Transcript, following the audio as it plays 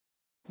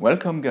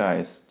Welcome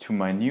guys to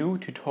my new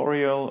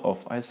tutorial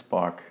of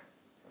iSpark,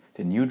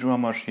 the new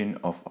drum machine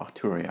of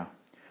Arturia.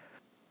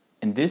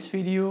 In this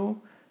video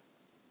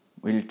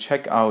we'll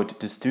check out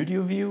the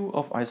studio view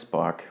of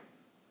iSpark.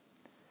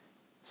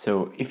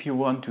 So if you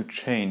want to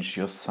change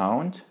your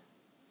sound,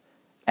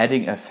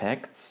 adding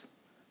effects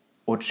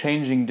or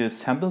changing the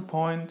sample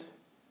point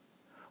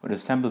or the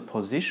sample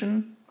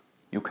position,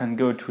 you can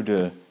go to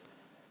the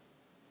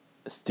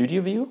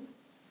studio view.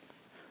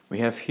 We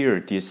have here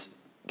this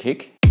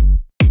kick.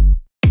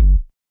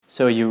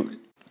 So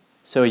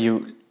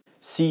you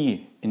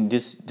see in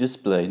this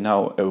display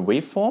now a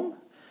waveform.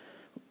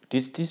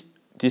 This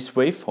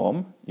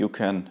waveform, you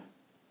can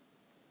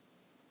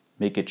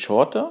make it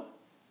shorter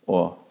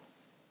or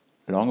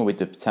longer with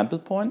the sample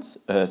points,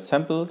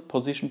 sample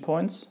position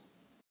points.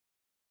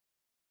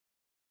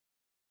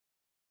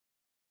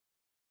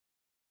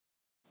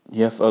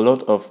 You have a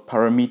lot of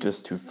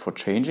parameters for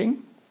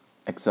changing.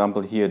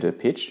 Example here, the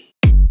pitch.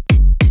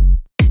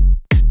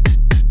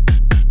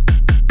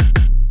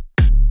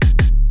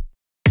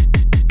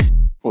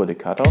 Or the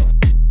cutoff.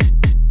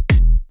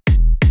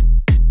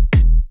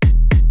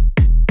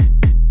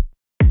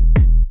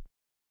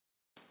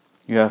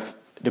 You have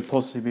the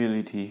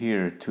possibility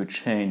here to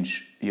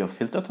change your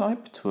filter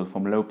type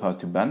from low pass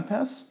to band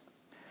pass,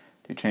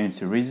 to change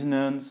the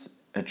resonance,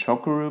 a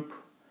choke group,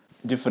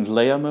 different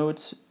layer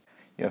modes.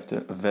 You have the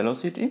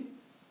velocity.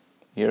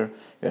 Here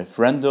you have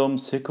random,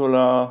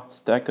 circular,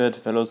 staggered,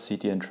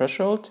 velocity and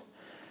threshold.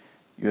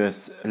 You have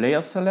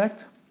layer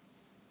select,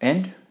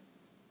 and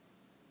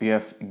we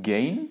have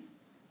gain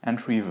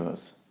and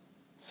reverse.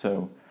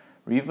 So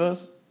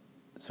reverse,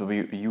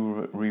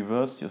 you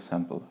reverse your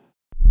sample.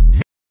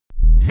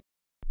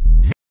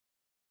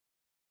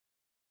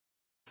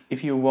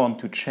 If you want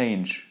to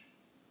change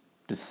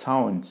the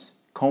sound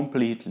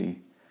completely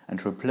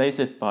and replace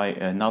it by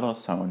another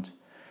sound,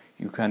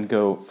 you can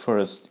go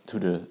first to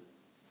the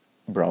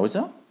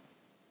browser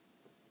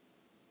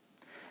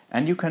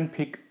and you can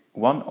pick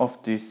one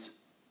of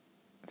these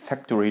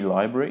factory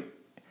library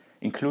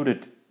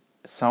included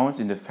sounds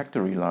in the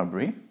factory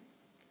library.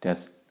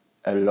 There's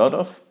a lot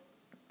of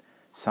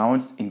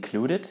sounds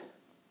included,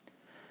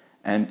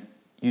 and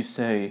you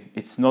say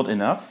it's not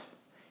enough,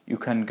 you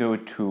can go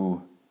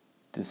to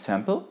the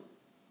sample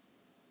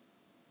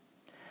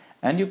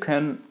and you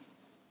can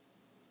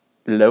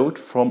load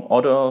from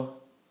other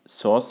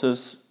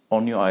sources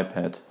on your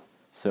iPad.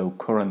 So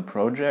current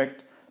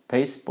project,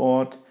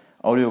 pasteboard,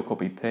 audio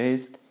copy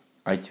paste,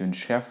 iTunes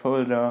share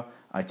folder,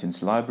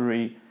 iTunes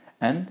library,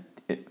 and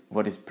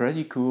what is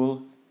pretty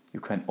cool,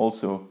 you can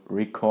also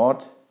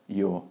record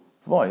your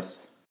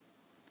voice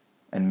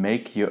and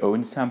make your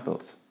own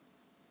samples.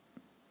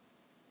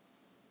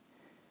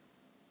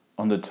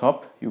 On the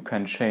top you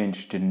can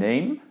change the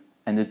name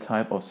and the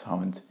type of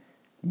sound,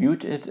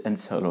 mute it and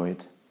solo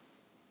it.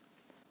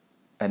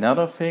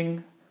 Another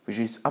thing which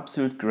is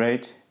absolutely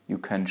great, you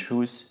can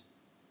choose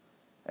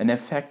an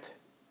effect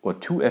or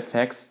two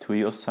effects to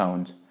your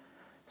sound.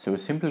 So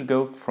simply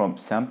go from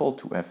sample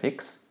to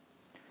FX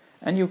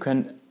and you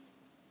can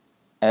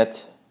add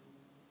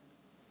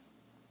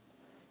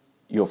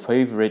your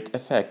favorite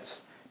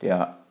effects. There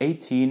are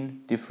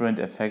 18 different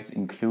effects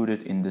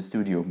included in the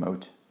studio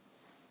mode.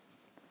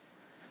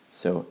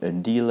 So a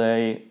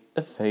delay,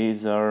 a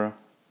phaser,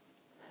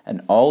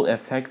 and all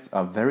effects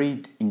are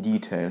very in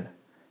detail.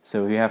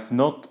 So you have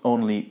not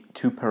only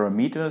two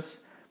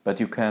parameters,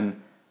 but you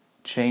can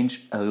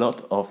change a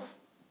lot of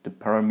the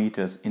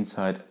parameters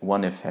inside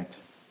one effect.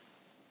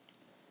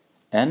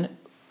 And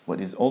what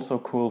is also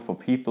cool for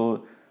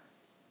people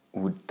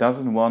who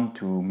doesn't want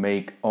to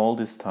make all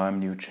this time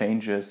new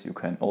changes, you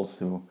can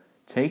also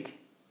take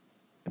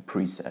a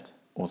preset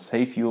or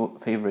save your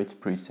favorite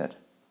preset.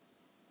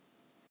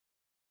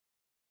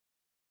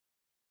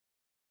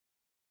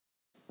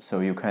 So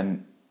you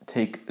can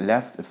take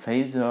left a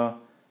phaser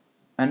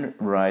and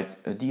right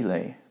a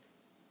delay.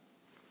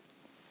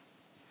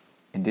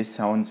 And this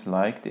sounds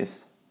like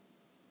this.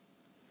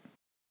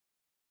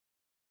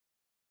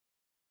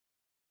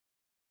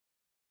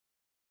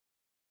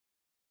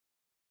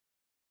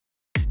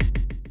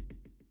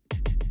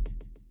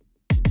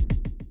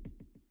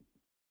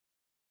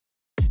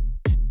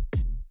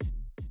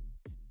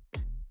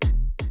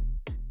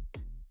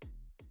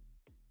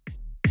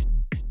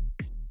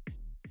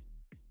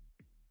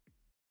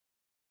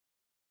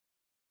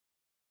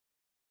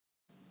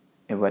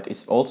 And what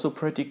is also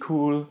pretty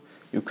cool,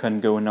 you can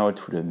go now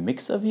to the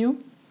mixer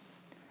view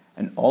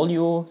and all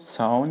your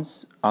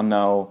sounds are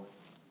now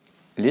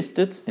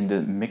listed in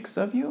the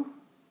mixer view.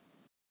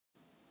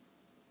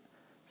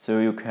 So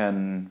you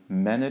can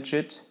manage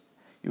it,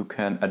 you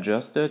can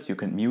adjust it, you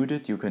can mute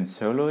it, you can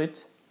solo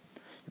it,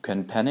 you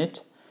can pan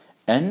it,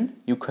 and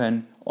you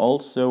can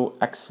also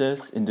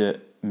access in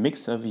the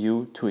mixer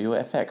view to your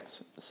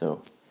effects.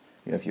 So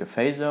you have your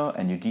phaser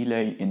and your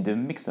delay in the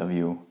mixer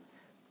view,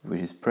 which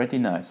is pretty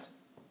nice.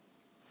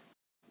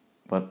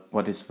 But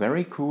what is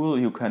very cool,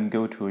 you can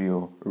go to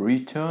your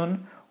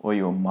return or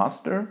your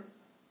master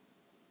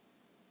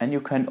and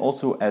you can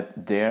also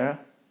add there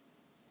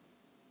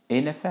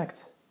an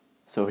effect.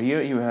 So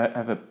here you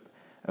have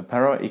a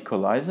para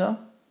equalizer,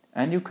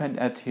 and you can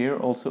add here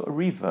also a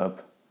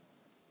reverb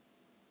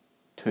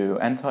to your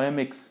entire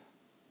mix.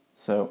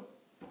 So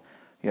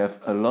you have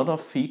a lot of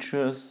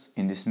features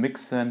in this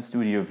Mixer and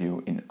Studio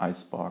View in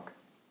iSpark.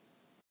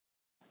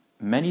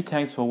 Many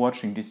thanks for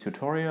watching this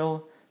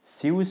tutorial.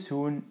 See you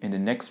soon in the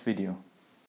next video.